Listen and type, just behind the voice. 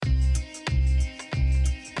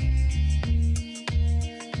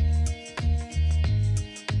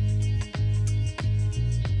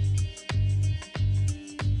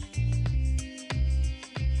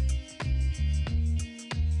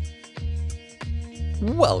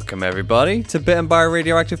Welcome, everybody, to Bitten by a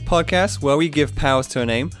Radioactive Podcast, where we give powers to a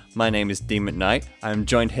name. My name is Dean McKnight. I'm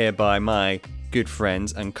joined here by my good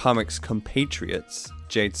friends and comics compatriots,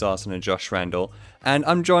 Jade Sarson and Josh Randall. And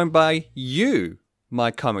I'm joined by you, my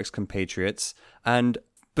comics compatriots. And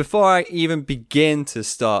before I even begin to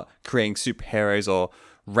start creating superheroes or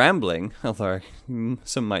rambling, although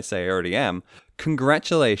some might say I already am,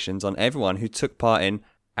 congratulations on everyone who took part in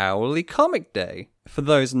Hourly Comic Day. For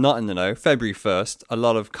those not in the know, February 1st, a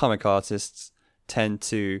lot of comic artists tend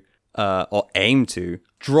to, or aim to,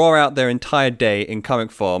 draw out their entire day in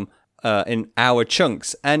comic form in hour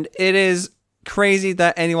chunks. And it is crazy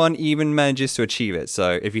that anyone even manages to achieve it.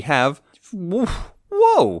 So if you have,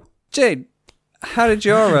 whoa, Jade, how did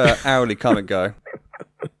your hourly comic go?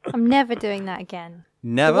 I'm never doing that again.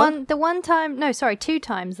 Never? The one time, no, sorry, 2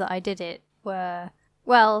 times that I did it were...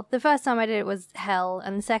 Well, the first time I did it was hell,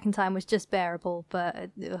 and the second time was just bearable, but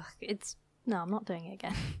no, I'm not doing it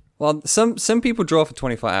again. Well, some people draw for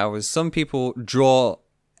 24 hours, some people draw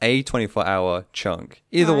a 24-hour chunk.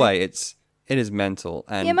 Either way, it is mental.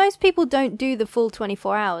 And yeah, most people don't do the full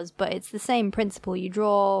 24 hours, but it's the same principle. You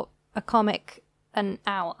draw a comic an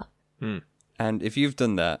hour. And if you've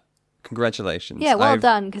done that, congratulations. Yeah, well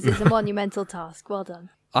done, because it's a monumental task. Well done.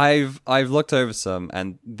 I've looked over some,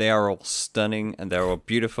 and they are all stunning, and they're all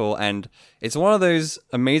beautiful, and it's one of those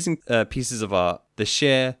amazing pieces of art. The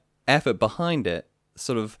sheer effort behind it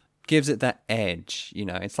sort of gives it that edge, you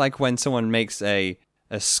know? It's like when someone makes a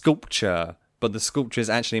sculpture, but the sculpture is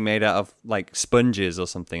actually made out of, like, sponges or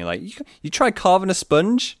something. Like, you try carving a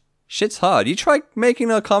sponge? Shit's hard. You try making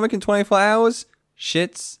a comic in 24 hours?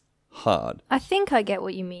 Shit's hard. I think I get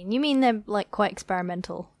what you mean. You mean they're, like, quite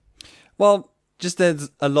experimental. Well... just there's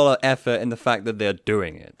a lot of effort in the fact that they're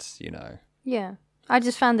doing it, you know. Yeah. I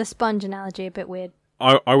just found the sponge analogy a bit weird.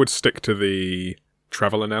 I would stick to the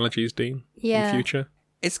travel analogies, Dean, Yeah. in future.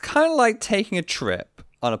 It's kind of like taking a trip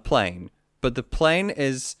on a plane, but the plane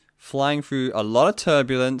is flying through a lot of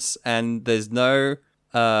turbulence and there's no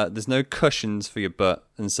cushions for your butt,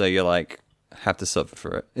 and so you like have to suffer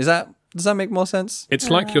for it. Does that make more sense? It's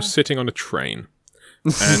like you're sitting on a train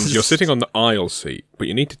and you're sitting on the aisle seat, but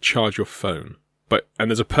you need to charge your phone.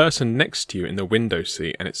 And there's a person next to you in the window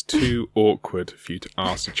seat, and it's too awkward for you to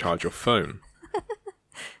ask to charge your phone.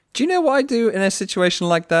 Do you know what I do in a situation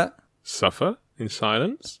like that? Suffer in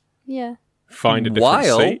silence? Yeah. Find a different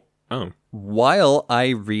seat? Oh. While I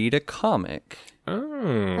read a comic.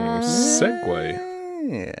 Oh,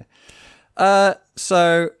 segue. Yeah.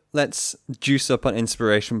 So let's juice up on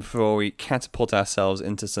inspiration before we catapult ourselves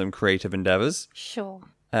into some creative endeavors. Sure.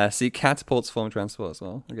 See, catapults form transport as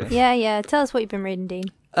well. Okay. Yeah. Tell us what you've been reading, Dean.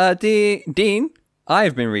 Dean,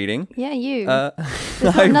 I've been reading. Yeah, you.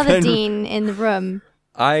 There's another Dean in the room.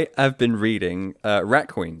 I have been reading Rat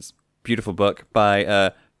Queens. Beautiful book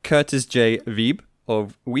by Curtis J.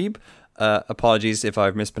 Weeb. Apologies if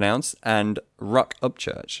I've mispronounced. And Ruck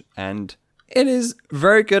Upchurch. And it is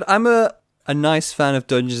very good. I'm a nice fan of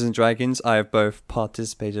Dungeons and Dragons. I have both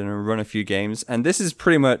participated and run a few games. And this is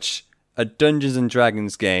pretty much a Dungeons and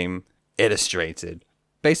Dragons game illustrated.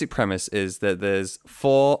 Basic premise is that there's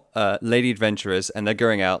 4 lady adventurers, and they're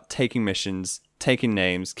going out, taking missions, taking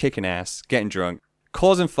names, kicking ass, getting drunk,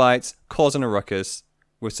 causing fights, causing a ruckus,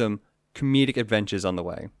 with some comedic adventures on the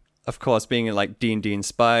way. Of course, being like D&D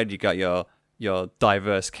inspired, you got your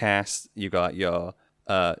diverse cast, you got your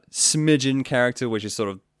smidgen character, which is sort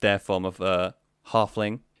of their form of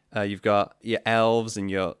halfling. You've got your elves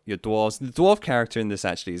and your dwarves. The dwarf character in this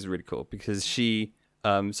actually is really cool because she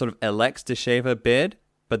sort of elects to shave her beard,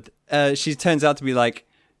 but she turns out to be like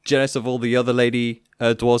jealous of all the other lady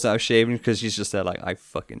dwarves that are shaving because she's just there like, I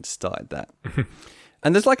fucking started that.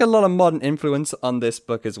 And there's like a lot of modern influence on this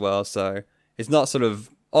book as well, so it's not sort of,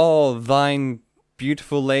 oh, thine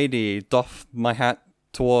beautiful lady, doff my hat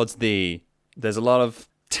towards thee. There's a lot of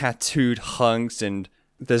tattooed hunks and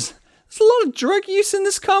there's a lot of drug use in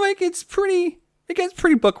this comic. It gets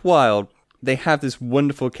pretty buck wild. They have this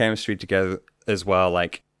wonderful chemistry together as well,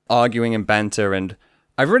 like arguing and banter, and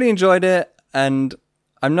I've really enjoyed it. And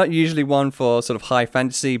I'm not usually one for sort of high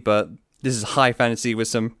fantasy, but this is high fantasy with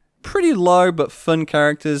some pretty low but fun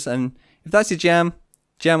characters. And if that's your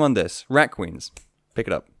jam on this. Rat Queens. Pick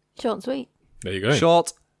it up. Short and sweet. There you go.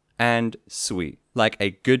 Short and sweet. Like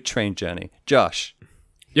a good train journey. Josh.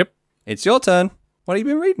 Yep. It's your turn. What have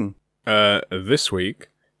you been reading? This week,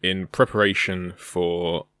 in preparation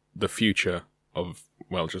for the future of,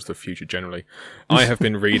 well, just the future generally, I have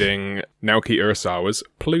been reading Naoki Urasawa's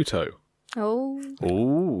Pluto. Oh.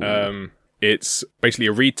 Ooh. It's basically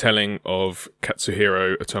a retelling of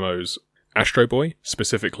Katsuhiro Otomo's Astro Boy,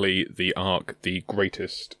 specifically the arc The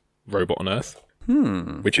Greatest Robot on Earth.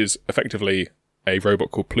 which is effectively a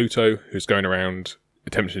robot called Pluto who's going around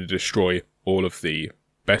attempting to destroy all of the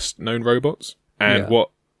best known robots. And what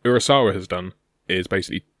Urasawa has done is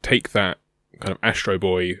basically take that kind of Astro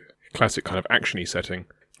Boy classic kind of actiony setting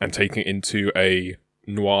and take it into a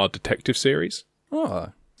noir detective series. Oh,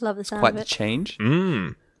 Love the sound quite of the it. change.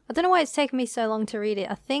 I don't know why it's taken me so long to read it.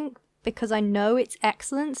 I think because I know it's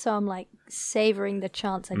excellent, so I'm like savouring the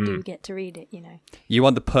chance I do get to read it, you know. You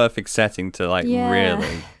want the perfect setting to like Yeah.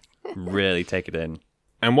 really take it in.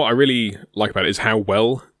 And what I really like about it is how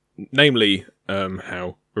well, namely,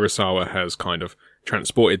 how Urasawa has kind of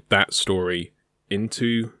transported that story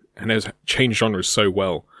into, and has changed genres so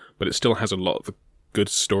well, but it still has a lot of the good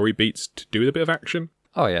story beats to do with a bit of action.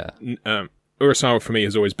 Oh yeah. Urasawa for me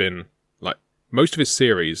has always been, like, most of his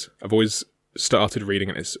series, I've always started reading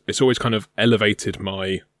and it's always kind of elevated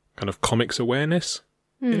my kind of comics awareness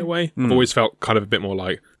in a way. I've always felt kind of a bit more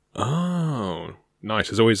like, oh, nice.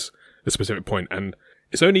 There's always a specific point, and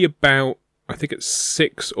it's only about, I think it's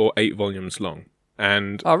 6 or 8 volumes long.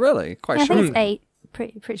 And Oh really? Quite Yeah, I short. think it's 8.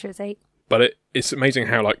 Pretty sure it's 8. but it's amazing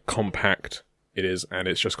how like compact it is, and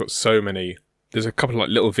it's just got so many. There's a couple of like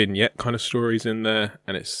little vignette kind of stories in there,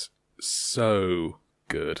 and it's so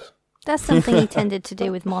good. That's something he tended to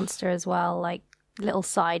do with Monster as well, like little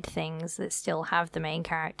side things that still have the main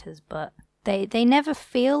characters, but they never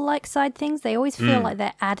feel like side things. They always feel like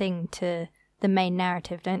they're adding to the main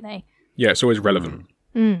narrative, don't they? Yeah, it's always relevant.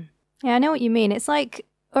 Yeah, I know what you mean. It's like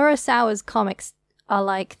Urasawa's comics are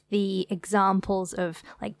like the examples of,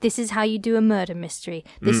 like, this is how you do a murder mystery.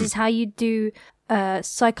 This is how you do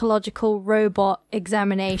psychological robot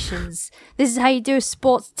examinations. This is how you do a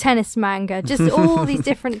sports tennis manga. Just all these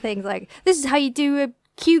different things. Like, this is how you do a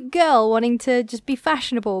cute girl wanting to just be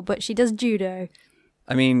fashionable, but she does judo.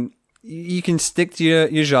 I mean, you can stick to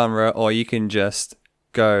your genre, or you can just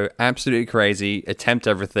go absolutely crazy, attempt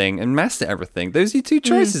everything, and master everything. Those are your two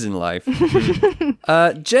choices in life.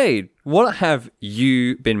 Jade, what have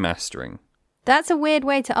you been mastering? That's a weird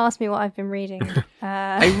way to ask me what I've been reading.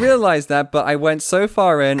 I realized that, but I went so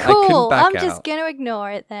far in, I couldn't Cool, back I'm out. just going to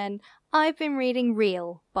ignore it then. I've been reading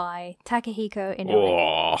Real by Takahiko Inoue.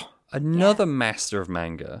 Oh, Another master of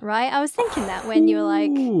manga. Right? I was thinking that when you were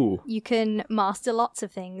like, Ooh. you can master lots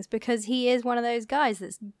of things, because he is one of those guys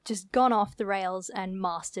that's just gone off the rails and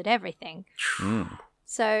mastered everything.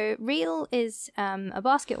 So Real is a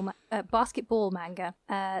basketball manga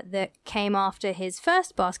that came after his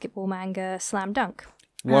first basketball manga, Slam Dunk.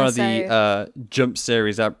 One of so- the Jump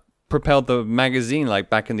series that propelled the magazine like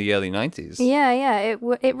back in the early 90s. Yeah.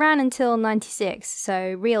 It ran until 96,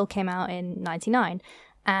 so Real came out in 99,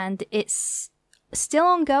 and it's still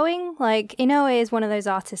ongoing. Like, Inoue is one of those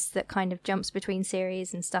artists that kind of jumps between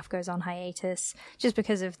series and stuff goes on hiatus just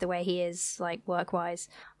because of the way he is, like, work-wise.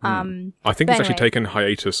 I think But he's actually anyway. taken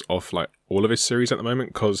hiatus off like all of his series at the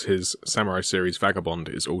moment because his samurai series Vagabond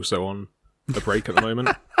is also on a break at the moment.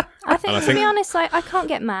 I think, And I to think- be honest, like, I can't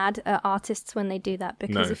get mad at artists when they do that,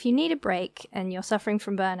 because No. if you need a break and you're suffering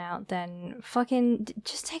from burnout, then fucking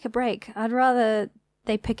just take a break. I'd rather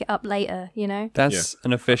they pick it up later, you know? That's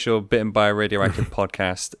an official Bitten by a Radioactive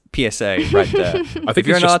podcast PSA right there. I think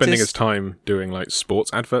you're he's an just spending artist- his time doing like sports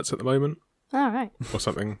adverts at the moment All right. or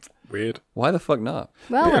something weird. Why the fuck not?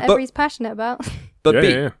 Well, Yeah, whatever but- he's passionate about. But Yeah,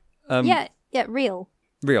 beat. yeah. Yeah, Real.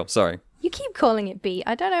 Real, sorry. You keep calling it beat.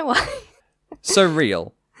 I don't know why. So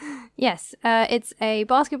real. Yes, it's a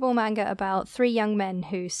basketball manga about 3 young men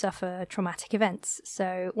who suffer traumatic events.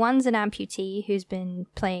 So one's an amputee who's been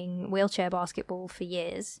playing wheelchair basketball for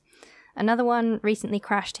years. Another one recently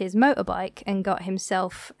crashed his motorbike and got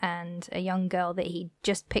himself and a young girl that he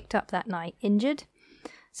just picked up that night injured.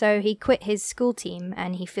 So he quit his school team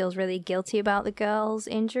and he feels really guilty about the girl's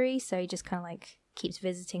injury, so he just kind of like keeps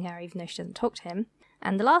visiting her even though she doesn't talk to him.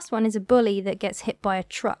 And the last one is a bully that gets hit by a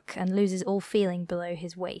truck and loses all feeling below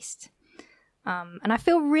his waist. And I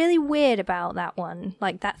feel really weird about that one,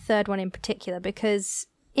 like that third one in particular, because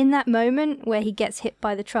in that moment where he gets hit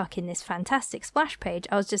by the truck in this fantastic splash page,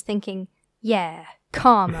 I was just thinking, yeah,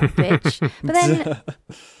 karma, bitch. But then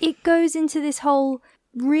it goes into this whole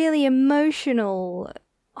really emotional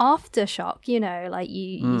aftershock, you know, like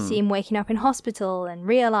you see him waking up in hospital and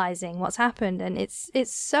realizing what's happened, and it's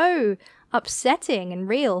so upsetting and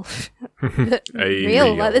real.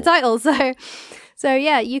 real, like the title. So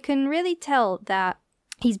yeah, you can really tell that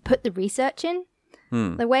he's put the research in.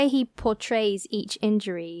 The way he portrays each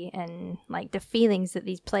injury and like the feelings that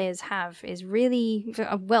these players have is really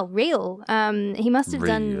real. He must have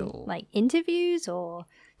done Real. like interviews or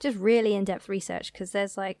just really in-depth research, because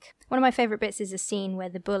there's like one of my favorite bits is a scene where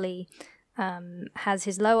the bully has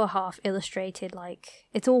his lower half illustrated, like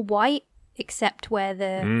it's all white except where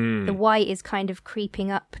the white is kind of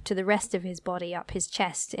creeping up to the rest of his body, up his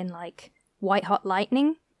chest in like white hot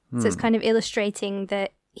lightning. So it's kind of illustrating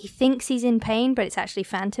that he thinks he's in pain, but it's actually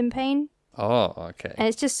phantom pain. Oh, okay. And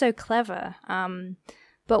it's just so clever.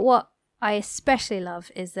 But what I especially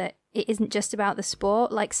love is that it isn't just about the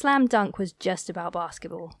sport. Like Slam Dunk was just about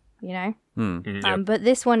basketball, you know? Yep. But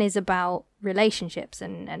this one is about relationships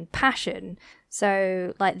and passion.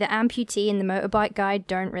 So like the amputee and the motorbike guy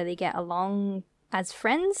don't really get along as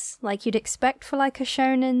friends like you'd expect for like a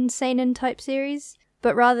shonen seinen type series,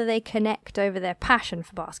 but rather they connect over their passion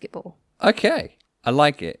for basketball. Okay. I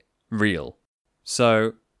like it. Real.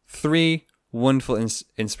 So, 3 wonderful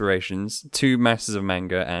inspirations, 2 masters of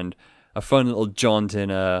manga, and a fun little jaunt in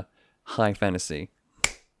high fantasy.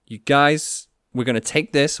 You guys, we're going to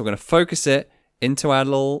take this, we're going to focus it into our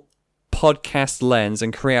little podcast lens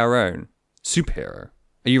and create our own superhero.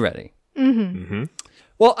 Are you ready? Mm-hmm.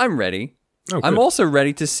 Well, I'm ready. Oh, I'm good. also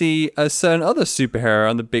ready to see a certain other superhero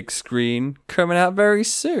on the big screen coming out very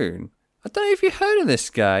soon. I don't know if you heard of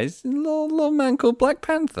this, guys. A little man called Black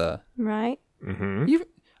Panther. Right? Mm-hmm.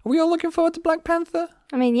 Are we all looking forward to Black Panther?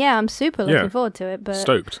 I mean, yeah, I'm super looking Yeah. forward to it, but...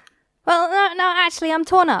 Stoked. Well, no, actually, I'm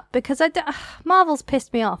torn up because Marvel's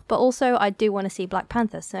pissed me off, but also I do want to see Black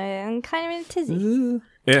Panther, so I'm kind of in a tizzy.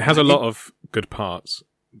 It has a lot of good parts.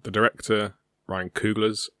 The director, Ryan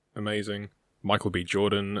Coogler's amazing. Michael B.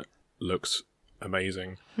 Jordan looks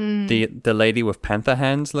amazing. The lady with panther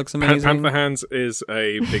hands looks amazing. Panther Hands is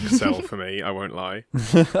a big sell for me, I won't lie.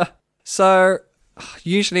 So,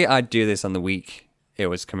 usually I do this on the week it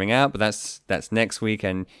was coming out, but that's next week,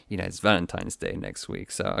 and you know it's Valentine's Day next week,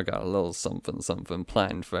 so I got a little something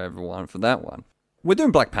planned for everyone for that one. We're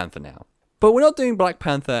doing Black Panther now, but we're not doing Black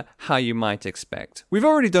Panther how you might expect. We've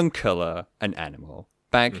already done Color and Animal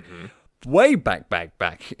way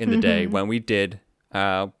back in the day when we did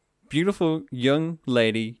our beautiful young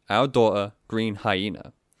lady, our daughter, Green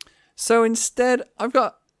Hyena. So instead, I've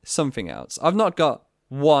got something else. I've not got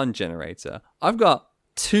 1 generator. I've got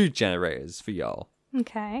 2 generators for y'all.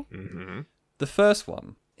 Okay. The first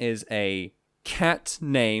one is a cat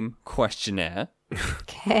name questionnaire,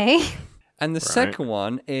 Okay. and the second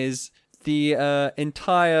one is the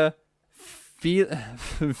entire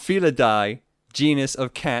Felidae genus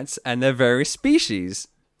of cats and their various species.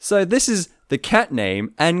 So this is the cat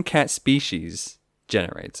name and cat species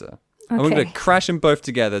generator. And we're going to crash them both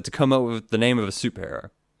together to come up with the name of a superhero.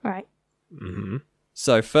 Right.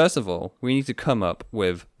 So first of all, we need to come up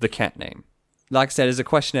with the cat name. Like I said, it's a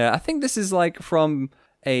questionnaire. I think this is like from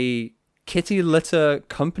a kitty litter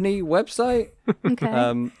company website.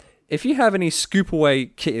 Okay. If you have any Scoop Away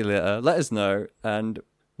kitty litter, let us know. And,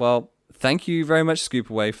 well, thank you very much, Scoop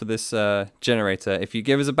Away, for this generator. If you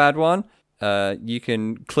give us a bad one, you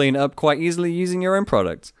can clean it up quite easily using your own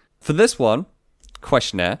product. For this one,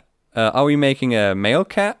 questionnaire, are we making a male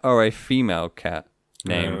cat or a female cat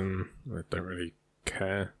name? I don't really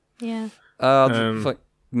care. Yeah.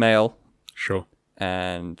 Male. Sure.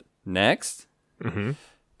 And next,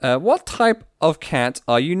 what type of cat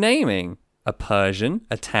are you naming? A Persian,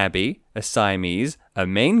 a Tabby, a Siamese, a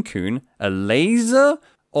Maine Coon, a Laser,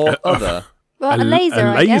 or other? Well, a laser,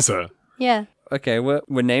 A I guess. laser? Yeah. Okay, we're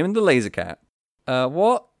naming the laser cat.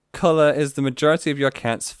 What color is the majority of your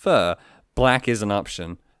cat's fur? Black is an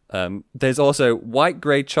option. There's also white,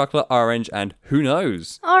 gray, chocolate, orange, and who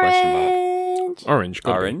knows? Question mark. Orange. Orange.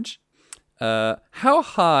 gotta be. Orange. How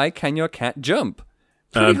high can your cat jump?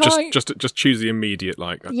 Pretty high. Just choose the immediate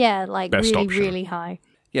Yeah, like Best really, option. really high.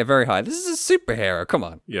 Yeah, very high. This is a superhero. Come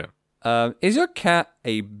on. Yeah. Is your cat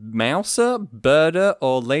a mouser, birder,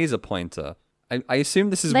 or laser pointer? I assume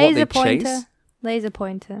this is what they chase. Laser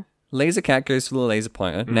pointer. Laser cat goes for the laser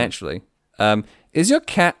pointer, naturally. Is your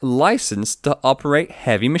cat licensed to operate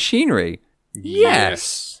heavy machinery?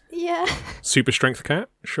 Yes. Yeah. Super strength cat?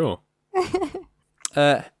 Sure.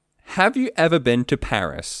 Have you ever been to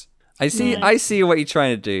Paris? I see what you're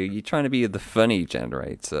trying to do. You're trying to be the funny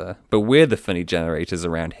generator, but we're the funny generators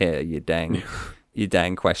around here. You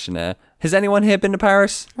dang questionnaire. Has anyone here been to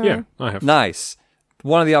Paris? Yeah, I have. Nice.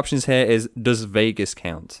 One of the options here is, does Vegas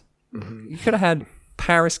count? You could have had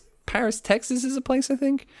Paris, Texas is a place, I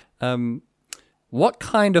think. What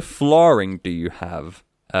kind of flooring do you have?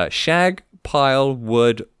 Shag, pile,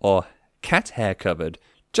 wood, or cat hair covered?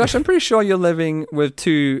 Josh, I'm pretty sure you're living with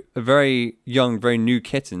 2 very young, very new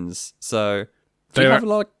kittens. So, do you have a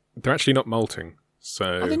lot of... They're actually not molting,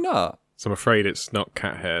 so Are they not? So I'm afraid it's not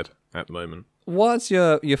cat-haired at the moment. What's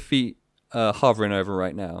your feet hovering over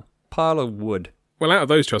right now? Pile or wood? Well, out of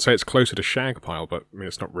those 2, I'd say it's closer to shag pile, but I mean,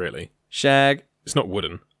 it's not really. Shag. It's not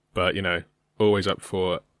wooden, but, always up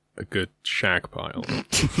for a good shag pile.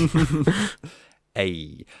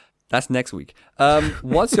 Hey, that's next week.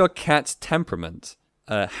 What's your cat's temperament?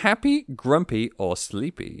 Happy, grumpy, or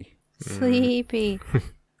sleepy? Sleepy.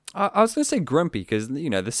 I was going to say grumpy because,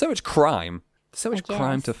 there's so much crime. So much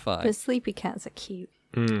crime Yes, to fight. But sleepy cats are cute.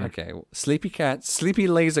 Okay, well, sleepy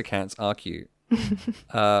laser cats are cute.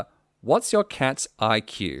 What's your cat's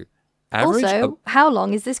IQ? Average? Also, how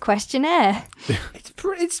long is this questionnaire?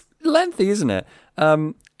 It's lengthy, isn't it?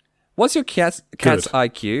 What's your cat's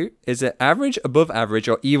IQ? Is it average, above average,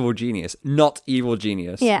 or evil genius? Not evil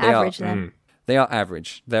genius. Yeah, They average are, then. They are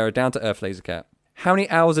average. They're a down-to-earth laser cat. How many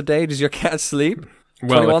hours a day does your cat sleep?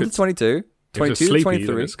 Well, 21 if to 22? If 22 it's to sleepy,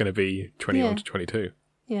 23? then it's going to be 21 Yeah. to 22.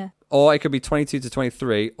 Yeah. Or it could be 22 to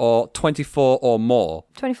 23, or 24 or more.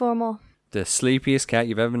 24 or more. The sleepiest cat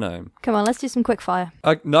you've ever known. Come on, let's do some quick fire.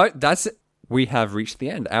 No, that's it. We have reached the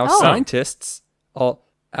end. Our Oh. scientists, or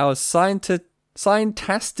our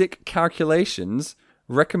scientastic calculations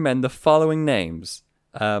recommend the following names.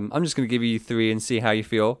 I'm just going to give you three and see how you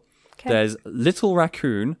feel. Okay. There's Little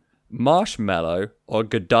Raccoon, Marshmallow, or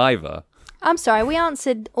Godiva. I'm sorry, we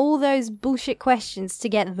answered all those bullshit questions to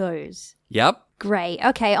get those. Yep. Great.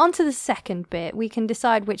 Okay, on to the second bit. We can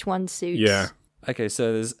decide which one suits. Yeah. Okay,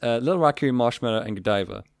 so there's Little Raccoon, Marshmallow, and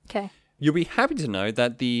Godiva. Okay. You'll be happy to know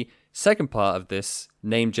that the second part of this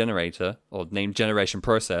name generator, or name generation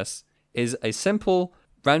process, is a simple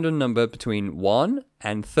random number between 1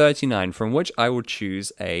 and 39, from which I will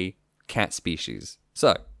choose a cat species.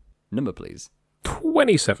 So, number please.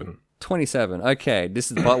 27. 27. Okay, this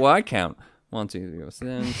is the part where I count. 1, 2, 3, 4,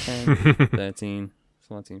 7, 10, 13,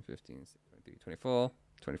 14, 15, 16, 17, 24,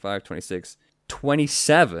 25, 26,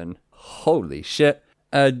 27. Holy shit.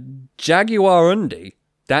 Jaguarundi.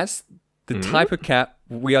 That's the type of cat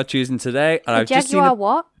we are choosing today. And A I've just seen Jaguar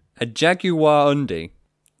what? a Jaguarundi.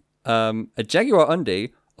 A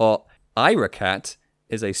Jaguarundi, or Ira cat,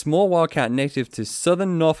 is a small wild cat native to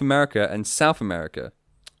southern North America and South America.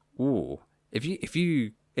 Ooh. If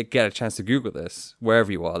you get a chance to Google this,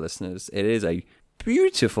 wherever you are, listeners, it is a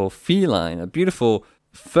beautiful feline, a beautiful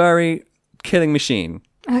furry killing machine.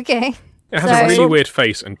 Okay. It has So- a really weird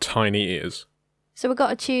face and tiny ears. So we've got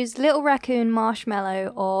to choose Little Raccoon,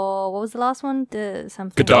 Marshmallow, or what was the last one? The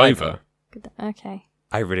something. Godiva. Okay.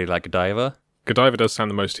 I really like Godiva. Godiva does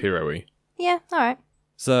sound the most hero-y. Yeah, alright.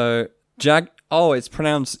 So, it's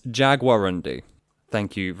pronounced Jaguarundi.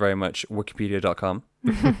 Thank you very much, wikipedia.com.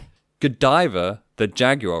 Godiva, the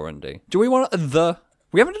Jaguarundi. Do we want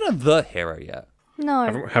we haven't done a the hero yet.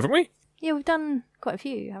 No. Haven't we? Yeah, we've done quite a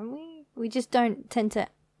few, haven't we? We just don't tend to,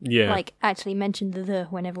 Yeah. actually mention the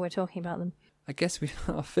whenever we're talking about them. I guess we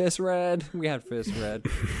Fierce Red. We had Fierce Red,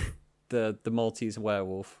 the Maltese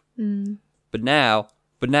werewolf. But now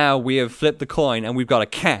we have flipped the coin and we've got a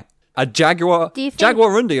cat, a jaguar, Do you think-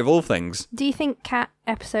 Jaguarundi of all things. Do you think cat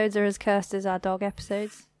episodes are as cursed as our dog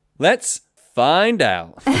episodes? Let's find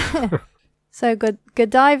out. So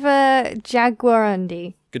Godiva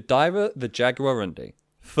Jaguarundi. Godiva, the Jaguarundi.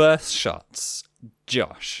 First shots,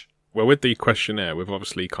 Josh. Well, with the questionnaire, we've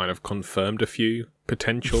obviously kind of confirmed a few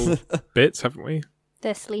potential bits, haven't we?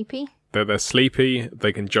 They're sleepy. They're sleepy,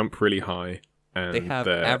 they can jump really high, and They have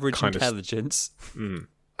they're average kind intelligence.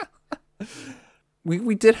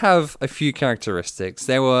 We did have a few characteristics.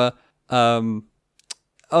 They were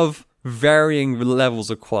of varying levels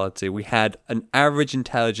of quality. We had an average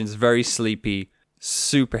intelligence, very sleepy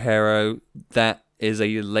superhero that is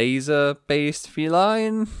a laser-based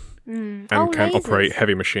feline. and Oh, can lasers. operate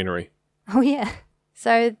heavy machinery. Oh yeah.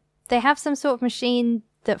 So they have some sort of machine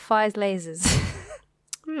that fires lasers.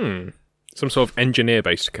 Some sort of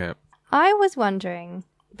engineer-based cat. I was wondering,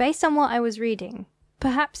 based on what I was reading,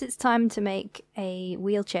 perhaps it's time to make a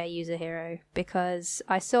wheelchair user hero, because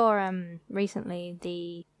I saw recently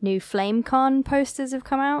the new FlameCon posters have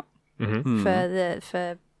come out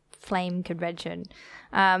for Flame convention.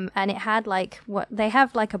 And it had they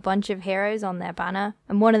have a bunch of heroes on their banner,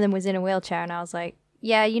 and one of them was in a wheelchair, and I was like,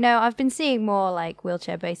 yeah, I've been seeing more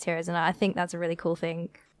wheelchair based heroes, and I think that's a really cool thing.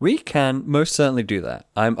 We can most certainly do that.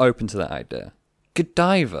 I'm open to that idea.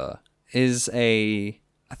 Godiva is I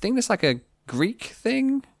think it's like a Greek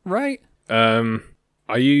thing, right?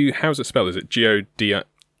 How's it spelled? Is it Geodiva?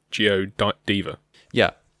 Yeah.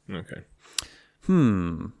 Okay.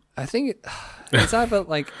 I think it's either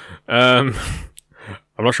I'm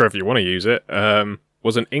not sure if you want to use it.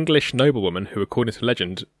 Was an English noblewoman who, according to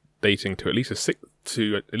legend, dating to at least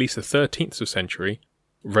the 13th century,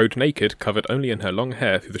 rode naked, covered only in her long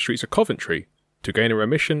hair, through the streets of Coventry to gain a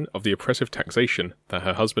remission of the oppressive taxation that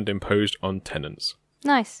her husband imposed on tenants.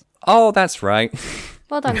 Nice. Oh, that's right.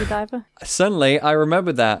 Well done, Godiva. Suddenly, I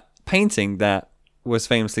remember that painting that was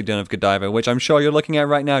famously done of Godiva, which I'm sure you're looking at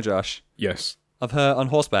right now, Josh, Yes. of her on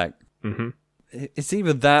horseback. Mm-hmm. It's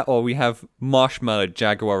either that or we have Marshmallow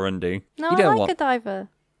Jaguarundi. No, You I don't like want. Godiva.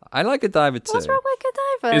 I like Godiva too. What's wrong with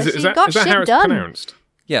Godiva? Is She that got is that shit how it's done. pronounced?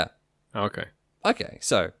 Yeah. Oh, okay. Okay.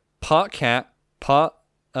 So part cat, part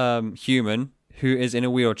human who is in a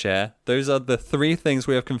wheelchair. Those are the three things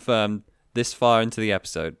we have confirmed this far into the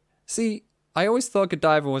episode. See, I always thought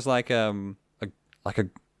Godiva was like a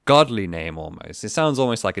godly name almost. It sounds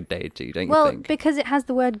almost like a deity, don't you Well, think? because it has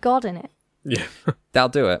the word God in it. Yeah. That'll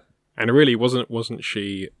do it. And really, wasn't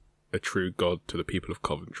she a true god to the people of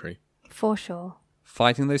Coventry? For sure.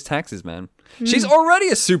 Fighting those taxes, man. She's already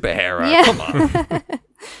a superhero. Yeah. Come on.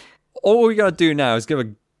 All we gotta do now is give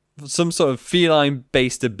her some sort of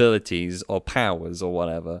feline-based abilities or powers or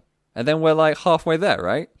whatever. And then we're like halfway there,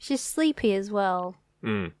 right? She's sleepy as well.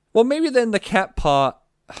 Mm. Well, maybe then the cat part,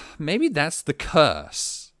 maybe that's the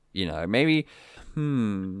curse. You know, maybe, I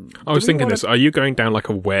was we thinking wanna- this. Are you going down like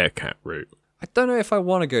a werecat route? I don't know if I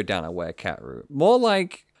want to go down a werecat route. More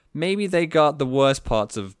like, maybe they got the worst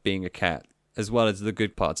parts of being a cat, as well as the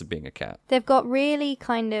good parts of being a cat. They've got really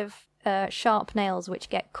kind of sharp nails which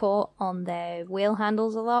get caught on their wheel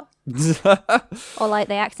handles a lot. Or like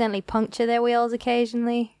they accidentally puncture their wheels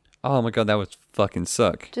occasionally. Oh my god, that would fucking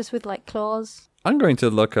suck. Just with like claws. I'm going to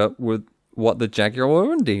look up with what the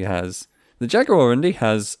Jaguarundi has. The Jaguarundi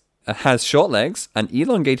has short legs, an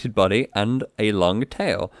elongated body, and a long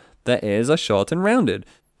tail. Their ears are short and rounded.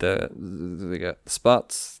 They got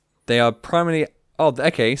spots. They are primarily... Oh,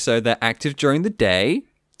 okay, so they're active during the day.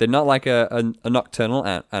 They're not like a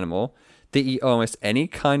nocturnal animal. They eat almost any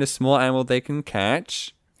kind of small animal they can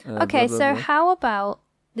catch. Okay, blah, so blah, blah. how about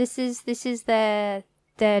this is their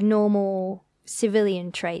normal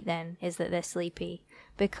civilian trait then, is that they're sleepy,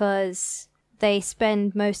 because they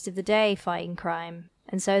spend most of the day fighting crime,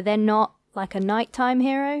 and so they're not like a nighttime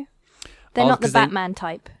hero. They're Oh, not the 'cause they- Batman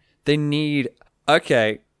type. They need...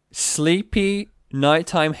 Okay, sleepy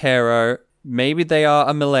nighttime hero. Maybe they are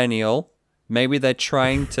a millennial. Maybe they're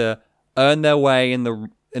trying to earn their way in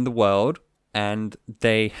the world, and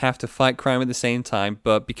they have to fight crime at the same time.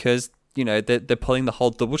 But because, you know, they're pulling the whole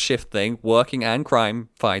double shift thing, working and crime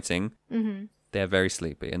fighting, they're very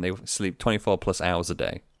sleepy, and they sleep 24 plus hours a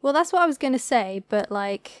day. Well, that's what I was going to say, but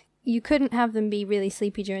like you couldn't have them be really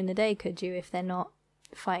sleepy during the day, could you, if they're not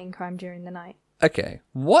fighting crime during the night? Okay,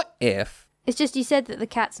 what if... It's just you said that the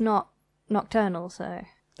cat's not nocturnal, so...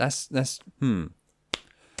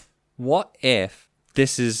 What if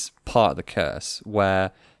this is part of the curse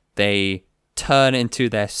where they turn into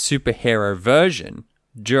their superhero version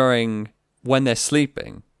when they're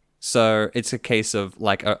sleeping? So it's a case of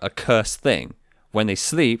like a cursed thing. When they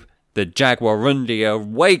sleep, the Jaguarundi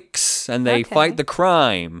awakes and they Okay. fight the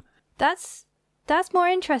crime. That's more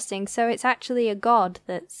interesting. So it's actually a god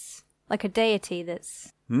that's like a deity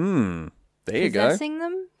that's There you go. possessing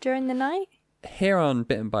them during the night? Here on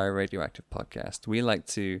Bitten by a Radioactive podcast, we like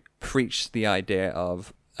to preach the idea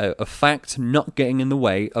of a fact not getting in the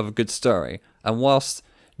way of a good story. And whilst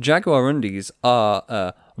Jaguarundis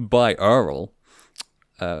are biaural,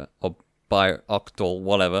 or bioctal,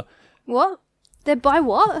 whatever, What? They're by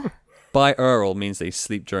what? biaural means they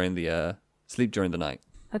sleep during the night.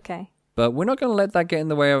 Okay. But we're not going to let that get in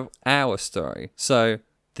the way of our story. So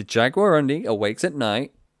the Jaguarundi awakes at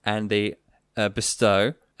night, and they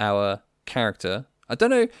bestow our character. I don't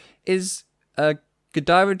know, is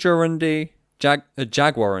Godiva Jaguarundi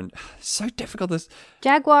Jaguarundi? So difficult. This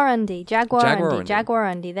Jaguarundi.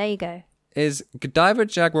 Jaguarundi. There you go. is Godiva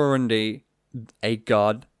Jaguarundi a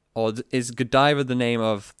god, or is Godiva the name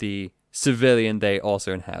of the civilian they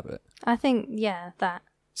also inhabit? I think, yeah, that.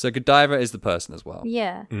 So Godiva is the person as well.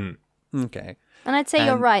 Yeah. Okay. And I'd say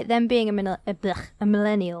you're And- right. Them being a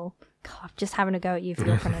millennial. God, I'm just having a go at you for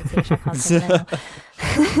your pronunciation. I can't say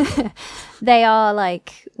millennial. They are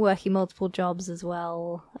like working multiple jobs as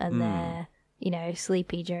well, and they're, you know,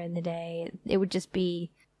 sleepy during the day. It would just be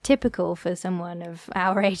typical for someone of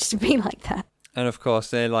our age to be like that. And of course,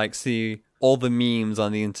 they like see all the memes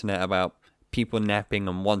on the internet about people napping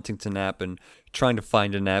and wanting to nap and trying to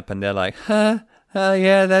find a nap, and they're like,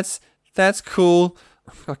 yeah, that's cool.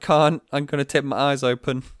 I can't. I'm gonna tip my eyes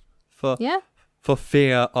open for Yeah. for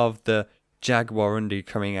fear of the Jaguarundi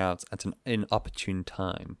coming out at an inopportune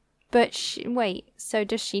time. But wait, so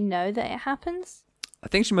does she know that it happens? I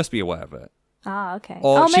think she must be aware of it. Ah, okay.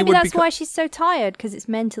 Or Oh, she maybe would that's beco- why she's so tired, because it's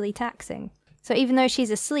mentally taxing. So even though she's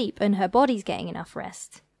asleep and her body's getting enough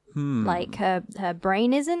rest, like her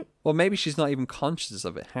brain isn't. Well, maybe she's not even conscious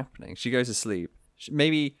of it happening. She goes to sleep.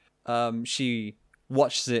 Maybe she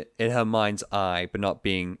watches it in her mind's eye, but not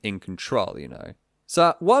being in control, you know.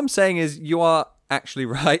 So what I'm saying is you are actually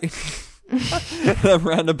right. In a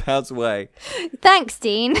roundabout way. Thanks,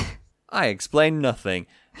 Dean. I explained nothing.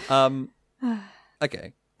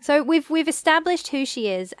 Okay. So we've established who she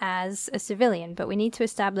is as a civilian, but we need to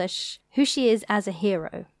establish who she is as a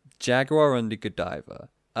hero. Jaguar Undy Godiva.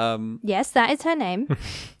 Yes, that is her name.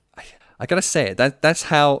 I gotta say it. That's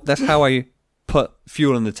how I put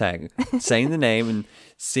fuel in the tank. Saying the name and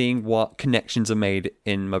seeing what connections are made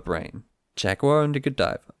in my brain. Jaguar Undy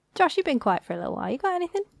Godiva. Josh, you've been quiet for a little while. You got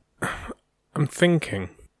anything? I'm thinking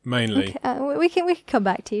mainly. Okay, we can come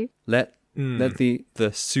back to you. Let the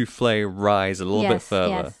souffle rise a little bit further.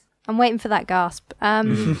 Yes. I'm waiting for that gasp.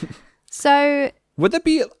 So Would there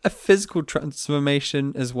be a physical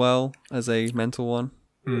transformation as well as a mental one?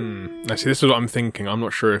 Now, see, this is what I'm thinking. I'm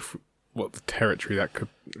not sure what the territory that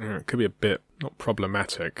could be a bit not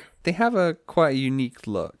problematic. They have quite a unique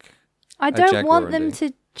look. I don't Jaguar want them Undy.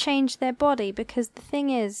 to change their body because the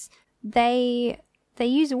thing is, they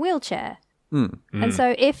use a wheelchair, and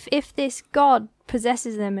so if this god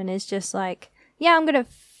possesses them and is just like, yeah, I'm gonna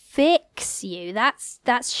fix you, that's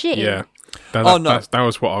shitty. Yeah. That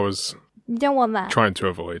was what I was You don't want that. trying to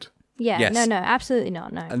avoid. Yeah, Yes. no, absolutely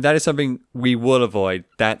not. No, And that is something we will avoid.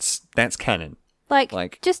 That's canon.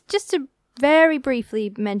 like just to very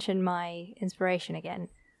briefly mention my inspiration again.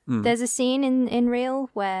 There's a scene in Real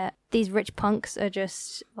where these rich punks are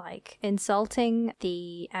just like insulting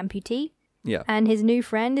the amputee. Yeah. And his new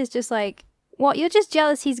friend is just like, what? You're just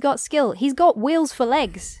jealous he's got skill. He's got wheels for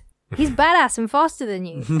legs. He's badass and faster than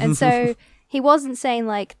you. And so he wasn't saying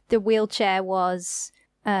like the wheelchair was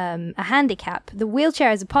a handicap. The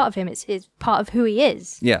wheelchair is a part of him. It's part of who he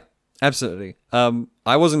is. Yeah, absolutely.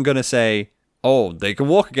 I wasn't going to say, oh, they can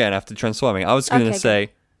walk again after transforming. I was going to Okay,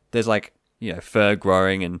 say there's like, fur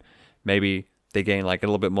growing and maybe they gain like a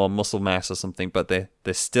little bit more muscle mass or something, but they're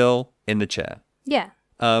still in the chair. Yeah.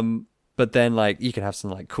 But then, like, you can have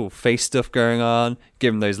some, like, cool face stuff going on.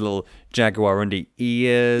 Give them those little Jaguar Undy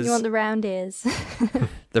ears. You want the round ears.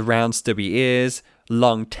 The round, stubby ears.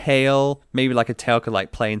 Long tail. Maybe, like, a tail could,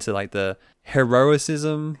 like, play into, like, the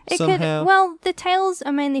heroicism somehow. Well, the tails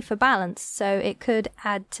are mainly for balance, so it could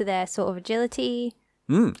add to their sort of agility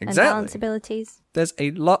and balance Exactly. abilities. There's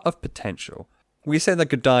a lot of potential. We say that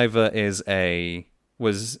Godiva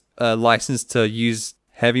was licensed to use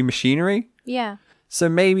heavy machinery. Yeah. So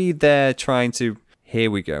maybe they're trying to, here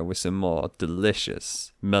we go, with some more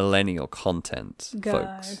delicious millennial content, Go.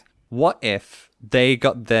 folks. What if they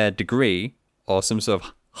got their degree or some sort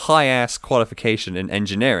of high-ass qualification in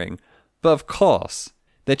engineering, but of course,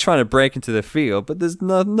 they're trying to break into the field, but there's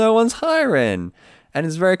no one's hiring, and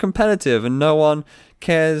it's very competitive, and no one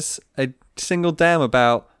cares a single damn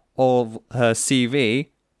about all of her CV,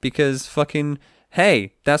 because fucking,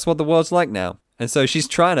 hey, that's what the world's like now. And so she's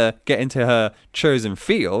trying to get into her chosen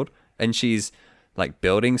field, and she's like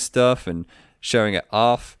building stuff and showing it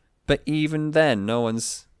off. But even then, no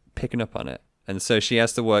one's picking up on it. And so she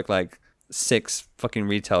has to work like 6 fucking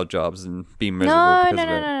retail jobs and be miserable No. because of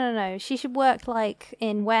it. No. She should work like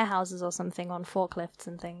in warehouses or something on forklifts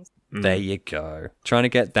and things. There you go. Trying to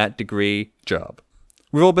get that degree job.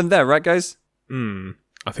 We've all been there, right, guys?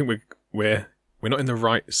 I think we're not in the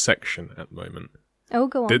right section at the moment. Oh,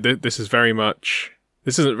 go on. This isn't very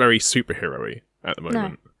superhero-y at the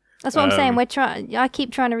moment. That's what I'm saying. I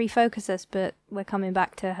keep trying to refocus us, but we're coming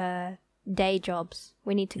back to her day jobs.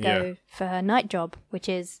 We need to go for her night job, which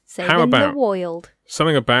is saving the world.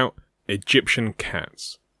 Something about Egyptian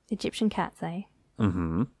cats. Egyptian cats, eh?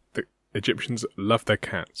 Mm-hmm. The Egyptians love their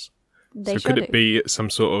cats. They So sure could it do. be some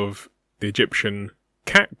sort of the Egyptian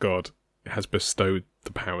cat god has bestowed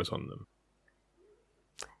the powers on them?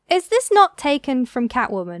 Is this not taken from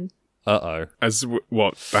Catwoman? Uh-oh. As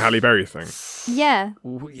what, the Halle Berry thing? Yeah.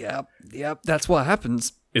 Ooh, yep, that's what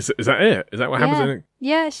happens. Is that it? Is that what happens in it?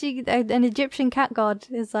 Yeah, an Egyptian cat god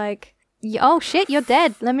is like, oh shit, you're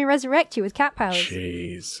dead. Let me resurrect you with cat powers.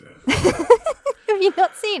 Jeez. Have you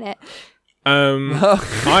not seen it? Do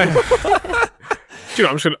you know,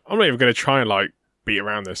 I'm not even going to try and like beat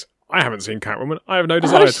around this. I haven't seen Catwoman. I have no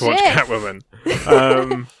desire to watch shit. Catwoman.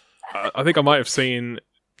 I think I might have seen.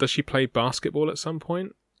 Does she play basketball at some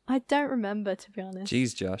point? I don't remember, to be honest.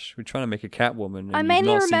 Jeez, Josh, we're trying to make a Catwoman. And I you've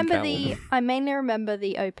mainly not seen remember Catwoman. I mainly remember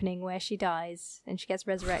the opening where she dies and she gets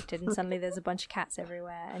resurrected and suddenly there's a bunch of cats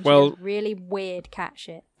everywhere and she does really weird cat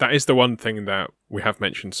shit. That is the one thing that we have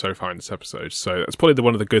mentioned so far in this episode. So that's probably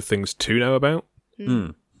one of the good things to know about.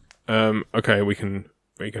 Okay, we can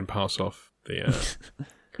pass off the.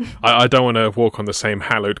 I don't want to walk on the same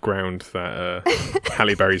hallowed ground that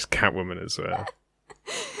Halle Berry's Catwoman is.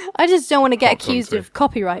 I just don't want to get Hopped accused onto. of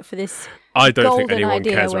copyright for this. I don't think golden anyone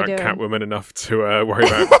idea cares we're about doing. Catwoman enough to worry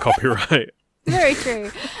about copyright. Very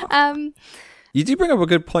true. You do bring up a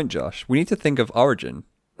good point, Josh. We need to think of origin.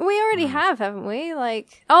 We already have, haven't we?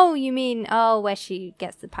 Like, oh, you mean, where she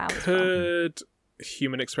gets the powers from. Could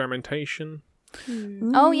human experimentation?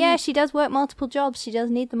 Oh, yeah, she does work multiple jobs. She does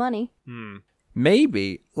need the money.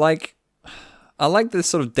 Maybe. Like, I like this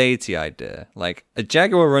sort of deity idea. Like, a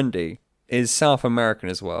Jaguarundi is South American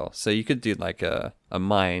as well. So you could do like a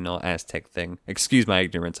Mayan or Aztec thing. Excuse my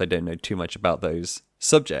ignorance. I don't know too much about those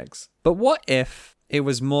subjects. But what if it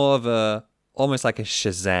was more of almost like a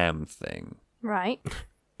Shazam thing? Right.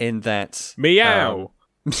 In that... Meow!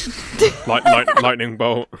 Lightning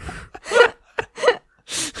bolt.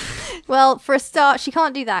 Well, for a start, she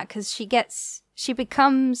can't do that because she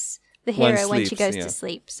becomes the hero when she goes yeah. to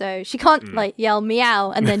sleep. So she can't like yell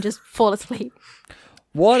meow and then just fall asleep.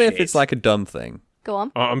 What if it's like a dumb thing? Go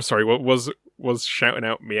on. Oh, I'm sorry. What was shouting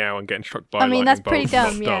out meow and getting struck by a lightning that's bolt pretty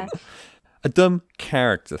not dumb, yeah. A dumb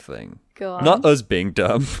character thing. Go on. Not us being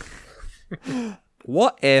dumb.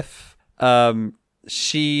 What if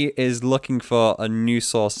she is looking for a new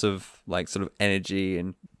source of like sort of energy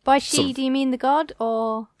and By she, sort of- do you mean the god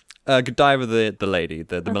or? Godiva, the lady,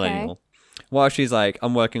 the Okay. millennial. What if she's like,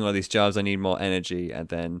 I'm working on these jobs, I need more energy, and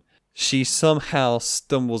then she somehow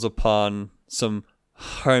stumbles upon some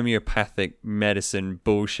homeopathic medicine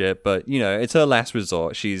bullshit, but you know, it's her last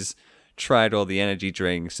resort. She's tried all the energy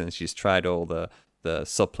drinks and she's tried all the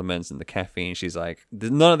supplements and the caffeine. She's like,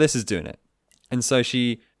 none of this is doing it. And so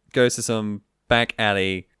she goes to some back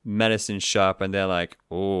alley medicine shop and they're like,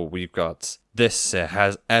 oh, we've got this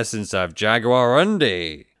has essence of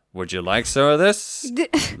Jaguarundi. Would you like some of this,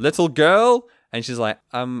 little girl? And she's like,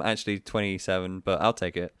 I'm actually 27, but I'll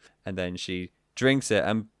take it. And then she drinks it,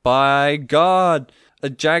 and by God, a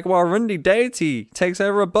Jaguarundi deity takes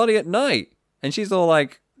over her body at night. And she's all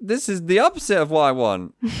like, this is the opposite of what I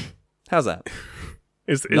want. How's that?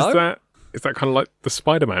 Is No? that kind of like the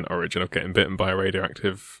Spider-Man origin of getting bitten by a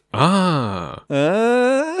radioactive... Uh,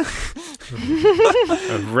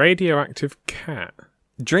 a radioactive cat.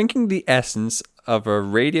 drinking the essence of a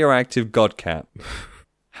radioactive god cat.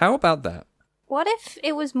 How about that? What if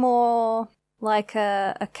it was more like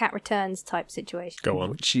a Cat Returns type situation? Go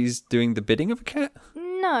on. She's doing the bidding of a cat?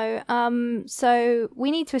 No. So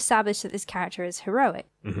we need to establish that this character is heroic,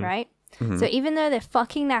 right? So even though they're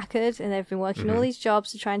fucking knackered and they've been working all these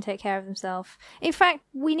jobs to try and take care of themselves, in fact,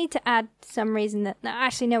 we need to add some reason that... No,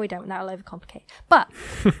 actually, no, we don't. That'll overcomplicate. But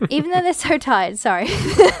even though they're so tired, sorry,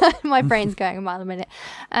 my brain's going a mile a minute.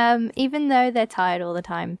 Even though they're tired all the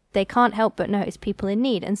time, they can't help but notice people in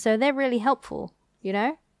need. And so they're really helpful, you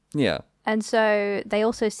know? Yeah. And so they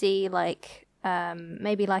also see like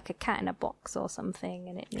maybe like a cat in a box or something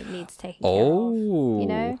and it needs taking care of, you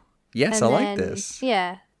know? Yes, And I like then- this.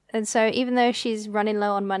 Yeah. And so even though she's running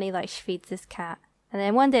low on money, like she feeds this cat. And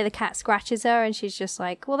then one day the cat scratches her and she's just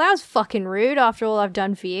like, well, that was fucking rude after all I've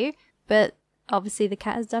done for you. But obviously the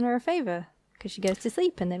cat has done her a favor because she goes to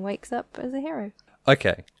sleep and then wakes up as a hero.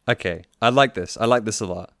 Okay. I like this. I like this a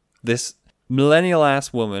lot. This millennial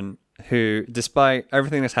ass woman who, despite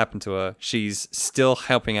everything that's happened to her, she's still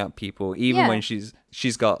helping out people, even Yeah. when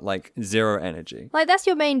she's got like zero energy. Like that's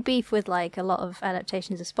your main beef with like a lot of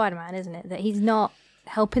adaptations of Spider-Man, isn't it? That he's not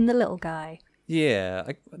helping the little guy.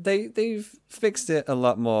 Yeah, they've fixed it a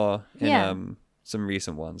lot more in Yeah. some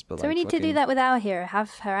recent ones. But So like, we need to do fucking- that with our hero. Have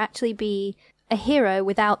her actually be a hero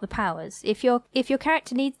without the powers. If your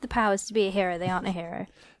character needs the powers to be a hero, they aren't a hero.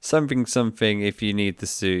 something. If you need the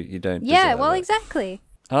suit, you don't. Yeah, deserve well, it. exactly.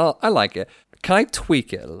 I like it. Can I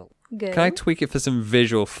tweak it a little? Good. Can I tweak it for some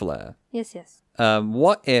visual flair? Yes, yes.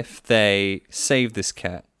 What if they save this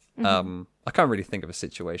cat? Mm-hmm. I can't really think of a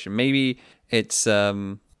situation. Maybe it's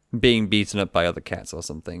being beaten up by other cats or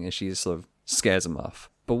something, and she sort of scares them off.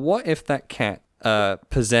 But what if that cat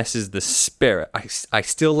possesses the spirit? I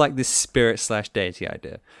still like this spirit / deity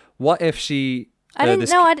idea. What if she? I didn't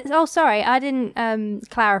this know. Sorry, I didn't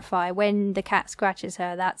clarify. When the cat scratches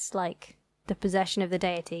her, that's like the possession of the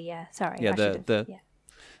deity. Yeah, sorry. Yeah, I should've- yeah.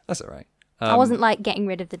 That's all right. I wasn't like getting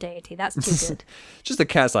rid of the deity. That's too good. Just the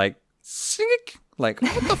cat's like, "Sink!" Like,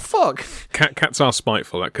 what the fuck? Cats are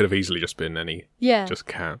spiteful. That could have easily just been any Yeah. just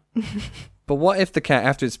cat. But what if the cat,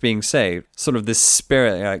 after it's being saved, sort of this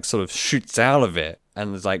spirit like sort of shoots out of it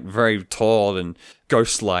and is like very tall and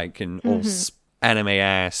ghost-like and all anime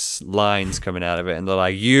ass lines coming out of it, and they're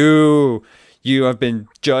like, "You have been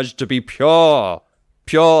judged to be pure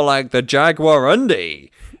like the Jaguarundi,"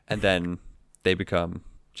 and then they become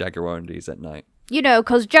Jaguarundis at night. You know,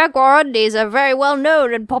 because Jaguarundis are very well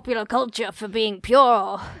known in popular culture for being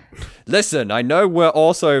pure. Listen, I know we're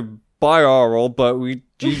also bioral, but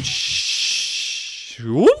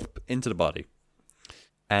whoop, into the body.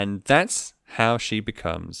 And that's how she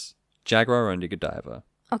becomes Jaguarundi Godiva.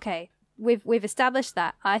 Okay, we've established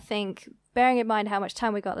that. I think, bearing in mind how much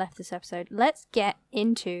time we got left this episode, let's get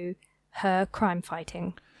into her crime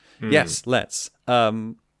fighting. Yes, let's.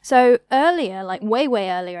 So earlier, like way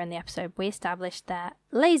earlier in the episode, we established that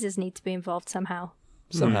lasers need to be involved somehow.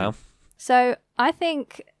 Somehow. So I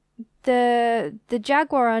think the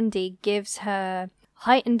Jaguarundi gives her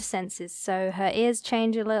heightened senses, so her ears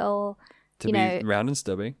change a little. To be round and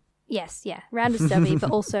stubby. Yes, yeah, round and stubby,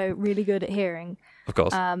 but also really good at hearing. Of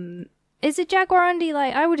course. Is a Jaguarundi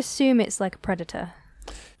like? I would assume it's like a predator.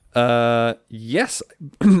 Yes,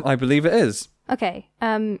 I believe it is. Okay,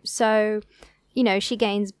 so, she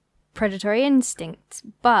gains predatory instincts,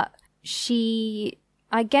 but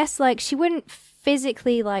I guess, like, she wouldn't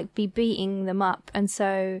physically, like, be beating them up, and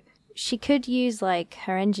so she could use, like,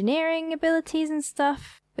 her engineering abilities and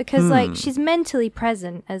stuff, because, like, she's mentally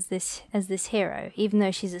present as this hero, even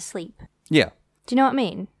though she's asleep. Yeah. Do you know what I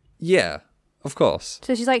mean? Yeah, of course.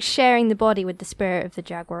 So she's, like, sharing the body with the spirit of the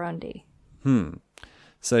Jaguarundi.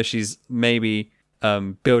 So she's maybe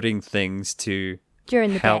building things to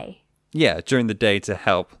During the help. day. Yeah, during the day to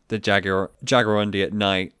help the Jaguarundi at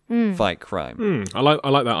night fight crime. I like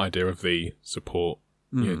that idea of the support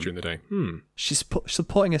during the day. She's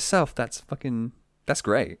supporting herself. That's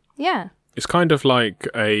great. Yeah. It's kind of like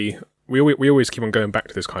we always keep on going back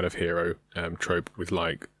to this kind of hero trope with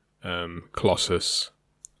like Colossus,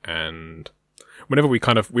 and whenever we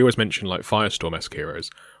always mention like Firestorm-esque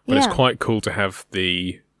heroes, but it's quite cool to have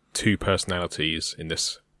the two personalities in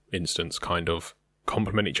this instance kind of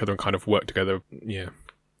complement each other and kind of work together. Yeah.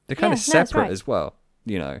 They're kind of separate as well.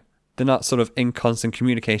 They're not sort of in constant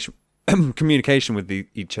communication with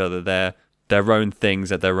each other. They're their own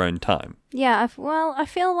things at their own time. Yeah, I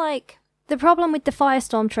feel like the problem with the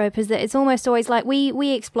Firestorm trope is that it's almost always like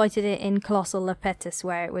we exploited it in Colossal Lapetus,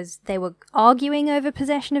 where it was they were arguing over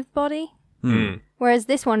possession of the body. Whereas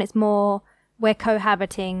this one, it's more we're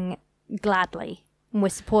cohabiting gladly and we're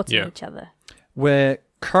supporting each other. We're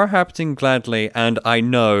cohabiting gladly, and I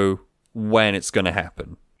know when it's going to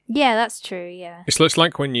happen. Yeah, that's true, yeah. It's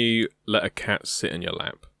like when you let a cat sit in your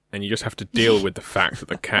lap, and you just have to deal with the fact that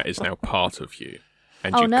the cat is now part of you.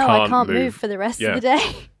 And I can't can't move for the rest of the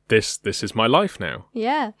day. This is my life now.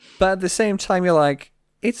 Yeah. But at the same time, you're like,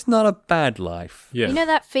 it's not a bad life. Yeah. You know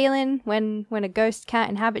that feeling when a ghost cat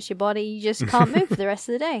inhabits your body, you just can't move for the rest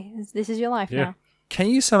of the day. This is your life now. Can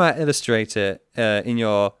you somehow illustrate it in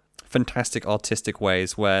your fantastic artistic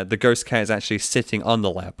ways where the ghost cat is actually sitting on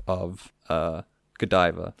the lap of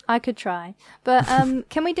Godiva? I could try. But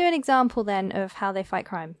can we do an example then of how they fight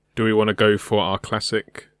crime? Do we want to go for our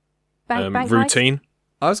classic Bank routine? heist?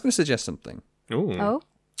 I was going to suggest something. Ooh. Oh?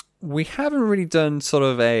 We haven't really done sort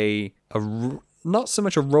of not so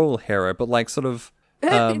much a role hero, but like sort of...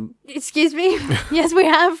 Excuse me? Yes, we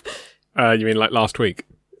have. You mean like last week?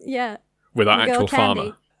 Yeah. With our Girl actual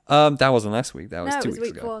Candy. farmer? That wasn't last week. That was 2 it was weeks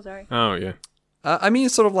week ago. 4, sorry. Oh, yeah. I mean,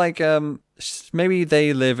 sort of like maybe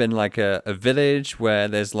they live in like a village where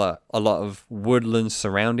there's like a lot of woodland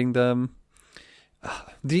surrounding them.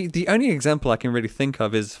 The only example I can really think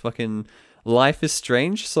of is fucking Life is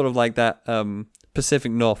Strange, sort of like that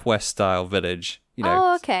Pacific Northwest style village.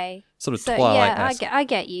 Oh, okay. Sort of So Twilight-esque. yeah, I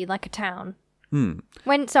get you, like a town.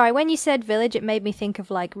 When you said village, it made me think of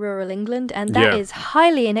like rural England, and that is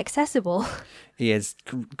highly inaccessible. Yeah, it's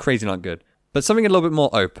crazy not good. But something a little bit more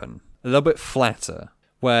open, a little bit flatter,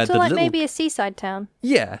 where So the like little... maybe a seaside town.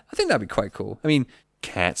 Yeah, I think that'd be quite cool. I mean,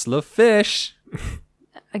 cats love fish.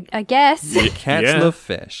 I guess. Cats love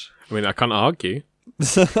fish. I mean, I can't argue.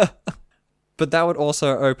 But that would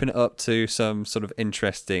also open it up to some sort of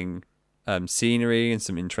interesting scenery and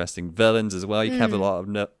some interesting villains as well. You could have a lot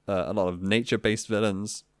of nature-based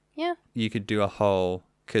villains. Yeah. You could do a whole...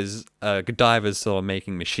 Because Godiva's sort of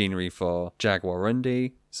making machinery for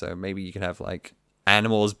Jaguarundi, so maybe you could have like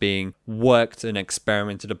animals being worked and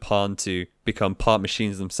experimented upon to become part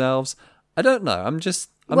machines themselves. I don't know.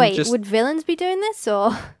 Would villains be doing this,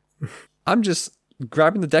 or? I'm just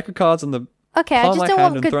grabbing the deck of cards on the... Okay, I palm just of my don't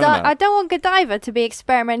hand want and throwing them out. I don't want Godiva to be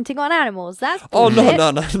experimenting on animals. That's Oh, bullshit.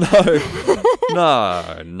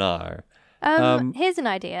 no. Here's an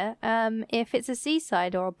idea. If it's a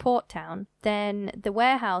seaside or a port town, then the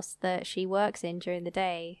warehouse that she works in during the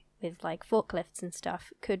day with like forklifts and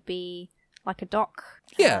stuff could be like a dock.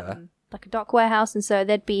 Yeah. Like a dock warehouse, and so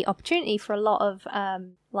there'd be opportunity for a lot of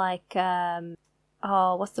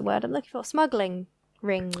what's the word I'm looking for? Smuggling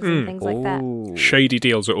rings and things like that. Ooh. Shady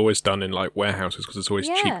deals are always done in like warehouses because it's always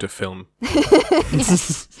cheap to film.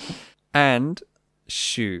 And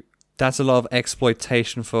shoot, that's a lot of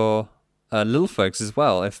exploitation for little folks as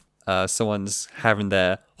well. If someone's having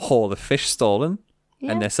their haul of fish stolen,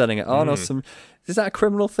 and they're selling it on or some. Is that a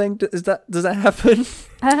criminal thing? Does that happen?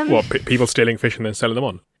 What, people stealing fish and then selling them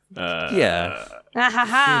on? Yeah.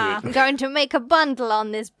 I'm going to make a bundle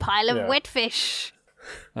on this pile of wet fish.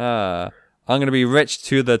 I'm going to be rich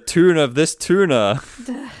to the tune of this tuna.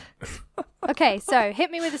 Okay, so hit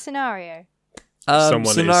me with a scenario.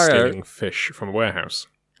 Someone is stealing fish from a warehouse.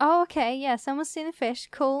 Oh, okay, yeah, someone's stealing fish.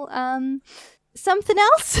 Cool. Something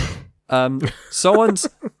else?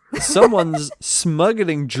 Someone's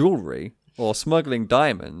smuggling jewelry or smuggling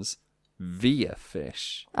diamonds via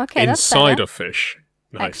fish. Okay, that's Inside better. a fish.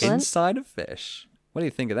 Nice. Excellent. Inside of fish. What do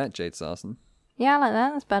you think of that, Jade Sarson? Yeah, I like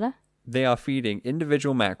that. That's better. They are feeding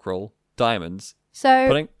individual mackerel diamonds.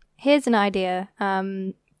 So, here's an idea.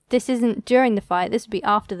 This isn't during the fight. This would be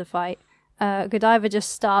after the fight. Godiva just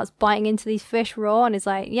starts biting into these fish raw and is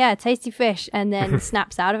like, yeah, tasty fish, and then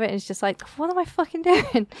snaps out of it and is just like, what am I fucking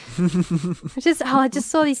doing? I just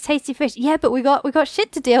saw these tasty fish. Yeah, but we got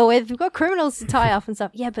shit to deal with. We've got criminals to tie off and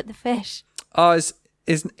stuff. Yeah, but the fish.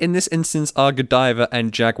 Is in this instance, are Godiva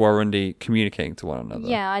and Jaguarundi communicating to one another?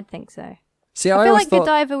 Yeah, I'd think so. See, I feel like thought...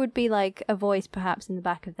 Godiva would be like a voice perhaps in the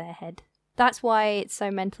back of their head. That's why it's so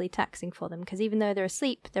mentally taxing for them, because even though they're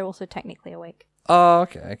asleep, they're also technically awake. Oh,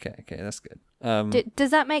 okay, that's good. Does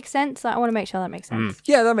that make sense? I want to make sure that makes sense.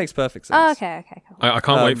 Yeah, that makes perfect sense. Oh, okay, cool. I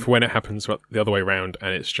can't wait for when it happens the other way around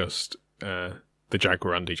and it's just the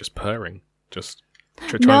Jaguarundi just purring. Just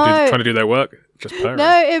trying to do their work. Just purring.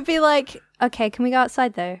 No, it'd be like, okay, can we go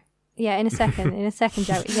outside though? Yeah, in a second,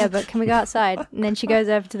 Jack. Yeah, but can we go outside? And then she goes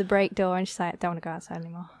over to the break door and she's like, I don't want to go outside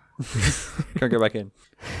anymore. Can't go back in.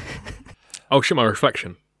 Oh shit, my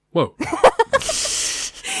reflection. Whoa.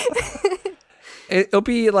 It'll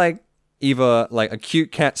be like either like a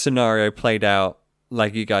cute cat scenario played out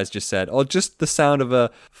like you guys just said, or just the sound of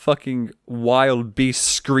a fucking wild beast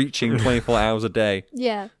screeching 24 hours a day.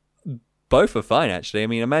 Yeah. Both are fine, actually. I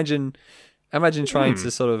mean, imagine trying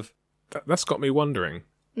to sort of... That's got me wondering.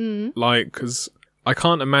 Like, because I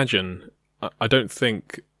can't imagine... I don't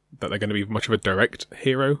think that they're going to be much of a direct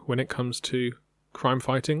hero when it comes to crime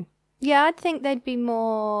fighting. Yeah, I'd think they'd be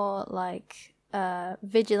more like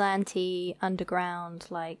vigilante, underground,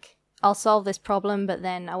 like, I'll solve this problem, but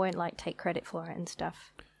then I won't, like, take credit for it and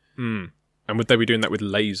stuff. And would they be doing that with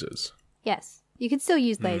lasers? Yes. You could still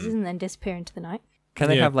use lasers and then disappear into the night. Can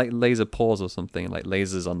they have, like, laser paws or something, like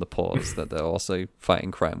lasers on the paws that they're also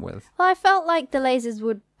fighting crime with? Well, I felt like the lasers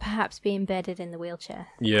would perhaps be embedded in the wheelchair.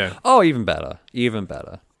 Yeah. Oh, even better.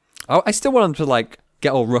 Oh, I still want them to, like,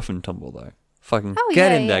 get all rough and tumble, though. Fucking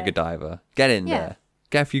get in there, Godiva. Get in there.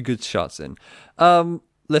 Get a few good shots in.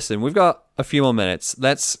 Listen, we've got a few more minutes.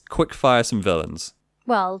 Let's quick fire some villains.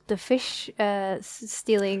 Well, the fish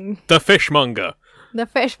stealing... The fishmonger. The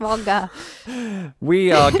fishmonger.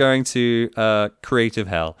 We are going to creative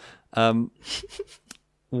hell.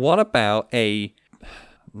 What about I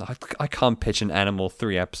can't pitch an animal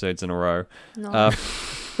 3 episodes in a row. No.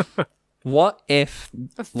 What if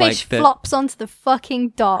a fish flops onto the fucking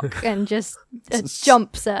dock and just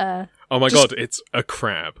jumps at her? Oh my god, it's a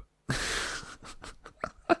crab.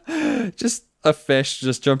 Just a fish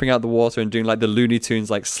just jumping out the water and doing like the Looney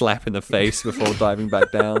Tunes like slap in the face before diving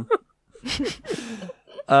back down.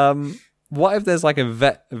 What if there's like a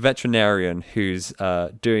veterinarian who's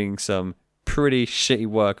doing some pretty shitty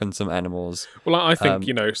work on some animals? Well, I think,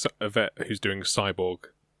 a vet who's doing cyborg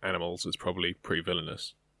animals is probably pretty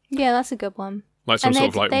villainous. Yeah, that's a good one. Like some sort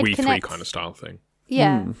of like We 3 kind of style thing.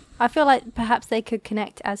 Yeah. I feel like perhaps they could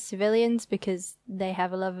connect as civilians because they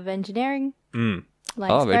have a love of engineering.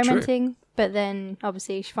 Like experimenting. But then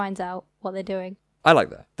obviously she finds out what they're doing. I like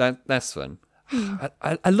that. That's fun.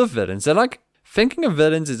 I love villains. They're like, thinking of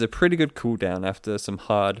villains is a pretty good cool down after some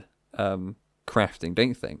hard crafting, don't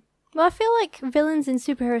you think? Well, I feel like villains in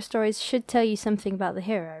superhero stories should tell you something about the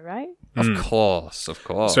hero, right? Of course.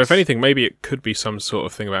 So if anything, maybe it could be some sort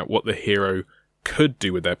of thing about what the hero could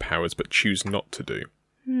do with their powers but choose not to do.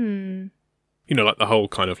 Like the whole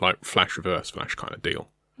kind of like Flash reverse Flash kind of deal.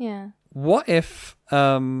 Yeah. What if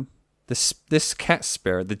this cat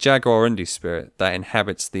spirit, the Jaguarundi spirit that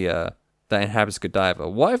inhabits Godiva,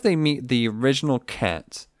 what if they meet the original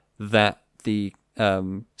cat that the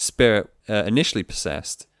spirit initially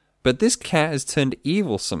possessed, but this cat has turned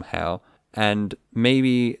evil somehow, and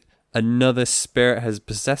maybe another spirit has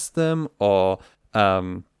possessed them, or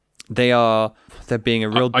they're being a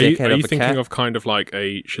real dickhead of a cat? Are you thinking of kind of like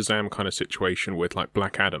a Shazam kind of situation with like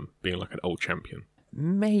Black Adam being like an old champion?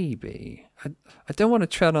 Maybe. I don't want to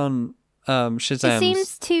tread on Shazam's... It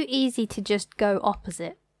seems too easy to just go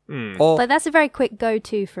opposite. Or, like, that's a very quick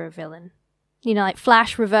go-to for a villain. Like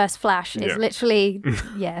Flash, reverse Flash is literally,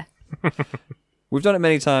 We've done it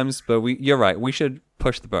many times, but you're right. We should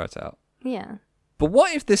push the boat out. Yeah. But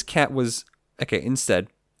what if this cat was... Okay, instead,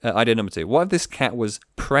 idea number 2. What if this cat was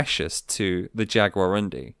precious to the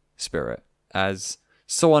Jaguarundi spirit as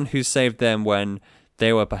someone who saved them when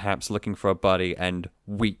they were perhaps looking for a buddy and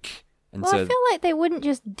weak? And Well, I feel like they wouldn't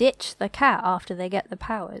just ditch the cat after they get the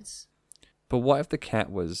powers. But what if the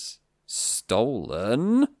cat was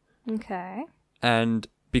stolen? Okay. And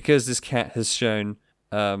because this cat has shown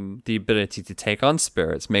the ability to take on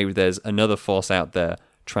spirits, maybe there's another force out there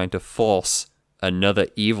trying to force another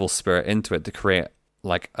evil spirit into it to create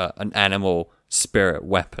like an animal spirit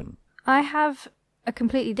weapon. I have a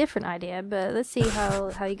completely different idea, but let's see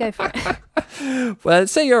how you go for it. Well,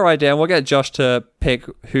 say your idea and we'll get Josh to pick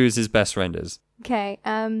who's his best friend is. Okay,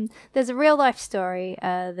 there's a real life story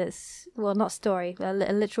that's, well, not story, a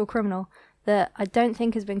literal criminal that I don't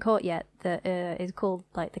think has been caught yet that is called,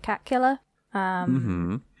 like, the Cat Killer.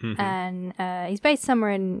 And he's based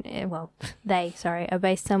somewhere are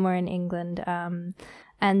based somewhere in England.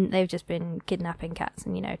 And they've just been kidnapping cats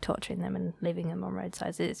and, torturing them and leaving them on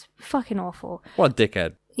roadsides. It's fucking awful. What a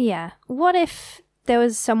dickhead. Yeah. What if there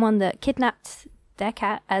was someone that kidnapped their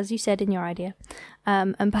cat, as you said in your idea,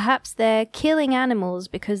 and perhaps they're killing animals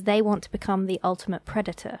because they want to become the ultimate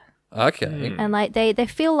predator? Okay. And, like, they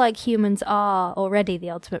feel like humans are already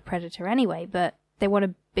the ultimate predator anyway, but they want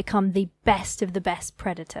to become the best of the best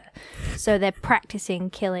predator. So they're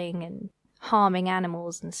practicing killing and harming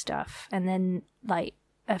animals and stuff. And then, like,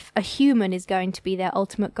 a human is going to be their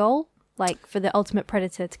ultimate goal, like for the ultimate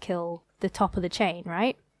predator to kill the top of the chain,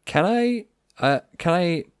 right? Can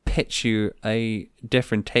I pitch you a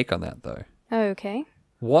different take on that though? Okay.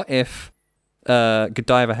 What if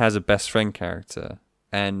Godiva has a best friend character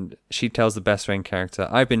and she tells the best friend character,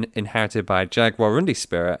 I've been inherited by a Jaguarundi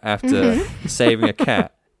spirit after saving a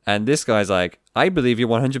cat. And this guy's like, I believe you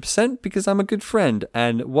 100% because I'm a good friend.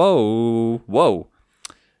 And whoa.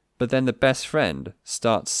 But then the best friend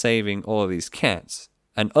starts saving all of these cats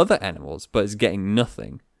and other animals, but is getting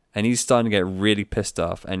nothing. And he's starting to get really pissed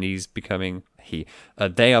off, and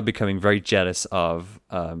they are becoming very jealous of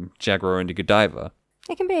Jaguarundi Godiva.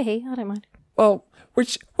 It can be a he, I don't mind. Well,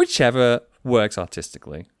 whichever works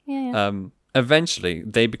artistically. Yeah. Eventually,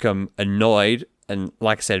 they become annoyed and,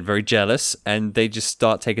 like I said, very jealous, and they just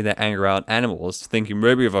start taking their anger out on animals, thinking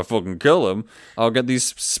maybe if I fucking kill them, I'll get these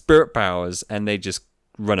spirit powers, and they just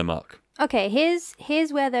run amok. Okay,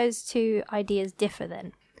 here's where those two ideas differ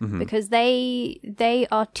then. Because they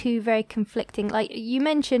are two very conflicting. Like, you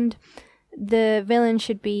mentioned the villain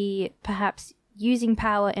should be perhaps using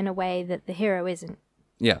power in a way that the hero isn't.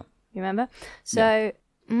 Yeah. You remember? So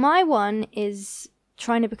my one is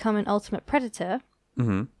trying to become an ultimate predator.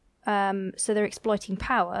 So they're exploiting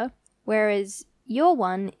power. Whereas your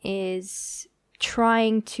one is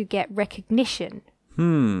trying to get recognition.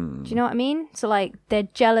 Do you know what I mean? So, like, they're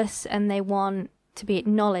jealous and they want to be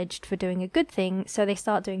acknowledged for doing a good thing, so they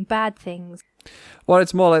start doing bad things. Well,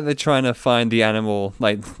 it's more like they're trying to find the animal,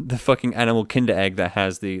 like the fucking animal Kinder Egg that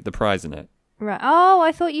has the prize in it. Right. Oh,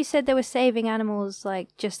 I thought you said they were saving animals,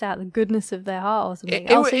 like, just out of the goodness of their heart or something.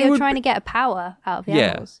 So you're trying to get a power out of the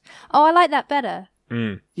animals. Oh, I like that better.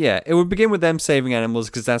 Yeah, it would begin with them saving animals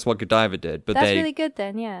because that's what Godiva did. But that's really good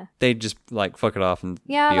then, yeah. They just, like, fuck it off and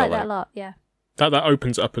I like that a lot, yeah. That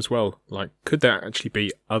opens up as well. Like, could there actually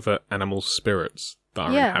be other animal spirits that are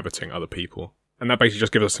inhabiting other people? And that basically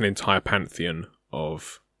just gives us an entire pantheon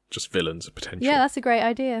of just villains potential. Yeah, that's a great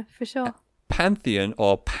idea, for sure. Pantheon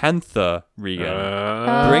or Panther, Regan.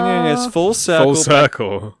 Bringing us full circle. Full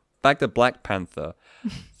circle. Back to Black Panther.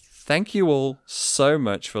 Thank you all so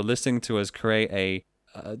much for listening to us create a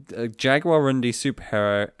Jaguarundi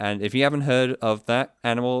superhero, and if you haven't heard of that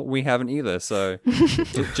animal, we haven't either. So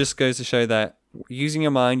it just goes to show that using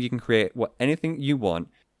your mind, you can create anything you want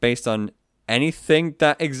based on anything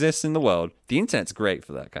that exists in the world. The internet's great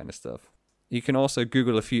for that kind of stuff. You can also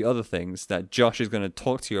Google a few other things that Josh is going to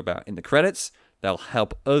talk to you about in the credits that'll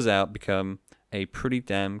help us out become a pretty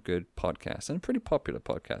damn good podcast and a pretty popular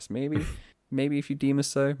podcast. Maybe if you deem us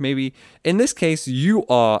so. Maybe, in this case, you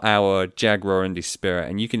are our Jaguarundi spirit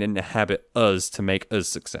and you can inhabit us to make us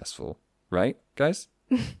successful. Right, guys?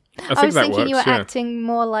 I was thinking you were acting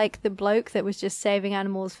more like the bloke that was just saving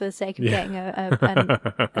animals for the sake of getting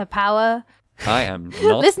a power. I am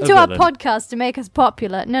not Listen to our podcast to make us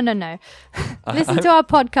popular. No. Listen to our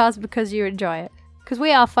podcast because you enjoy it. Because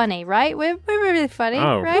we are funny, right? We're really funny,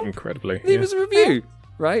 right? Incredibly. Leave us a review,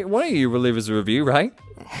 right? Why don't you leave us a review, right?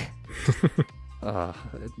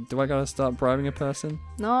 Do I gotta start bribing a person?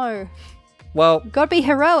 No. Well, gotta be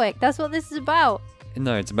heroic. That's what this is about.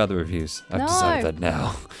 No, it's about the reviews. I've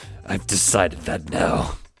decided that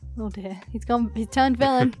now. Oh dear, he's gone. He's turned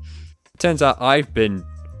villain. Turns out I've been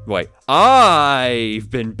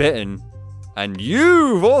bitten, and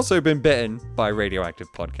you've also been bitten by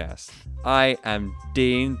Radioactive Podcast. I am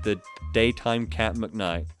Dean, the daytime cat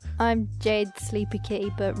McKnight. I'm Jade, sleepy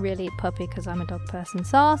kitty, but really puppy because I'm a dog person,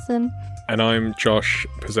 Sarson. And I'm Josh,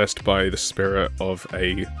 possessed by the spirit of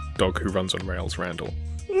a dog who runs on rails, Randall.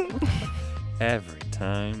 Every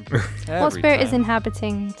time. What spirit is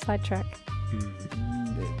inhabiting Sidetrack?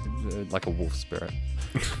 Like a wolf spirit.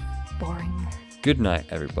 Boring. Good night,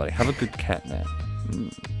 everybody. Have a good cat nap.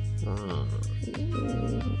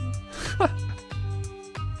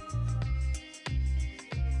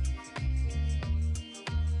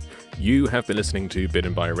 You have been listening to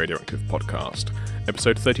Bitten by a Radioactive Podcast.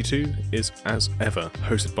 Episode 32 is, as ever,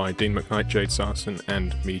 hosted by Dean McKnight, Jade Sarson,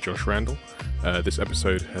 and me, Josh Randall. This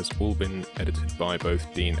episode has all been edited by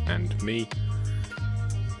both Dean and me.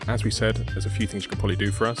 As we said, there's a few things you can probably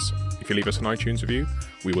do for us. If you leave us an iTunes review,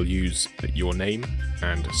 we will use your name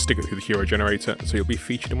and stick it through the hero generator, so you'll be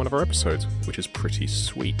featured in one of our episodes, which is pretty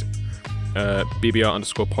sweet.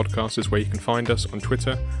 BBR_podcast is where you can find us on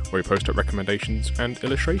Twitter, where we post up recommendations and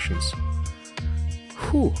illustrations.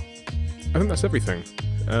 Whew. I think that's everything.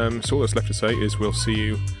 So all that's left to say is we'll see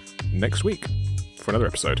you next week for another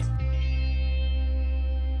episode.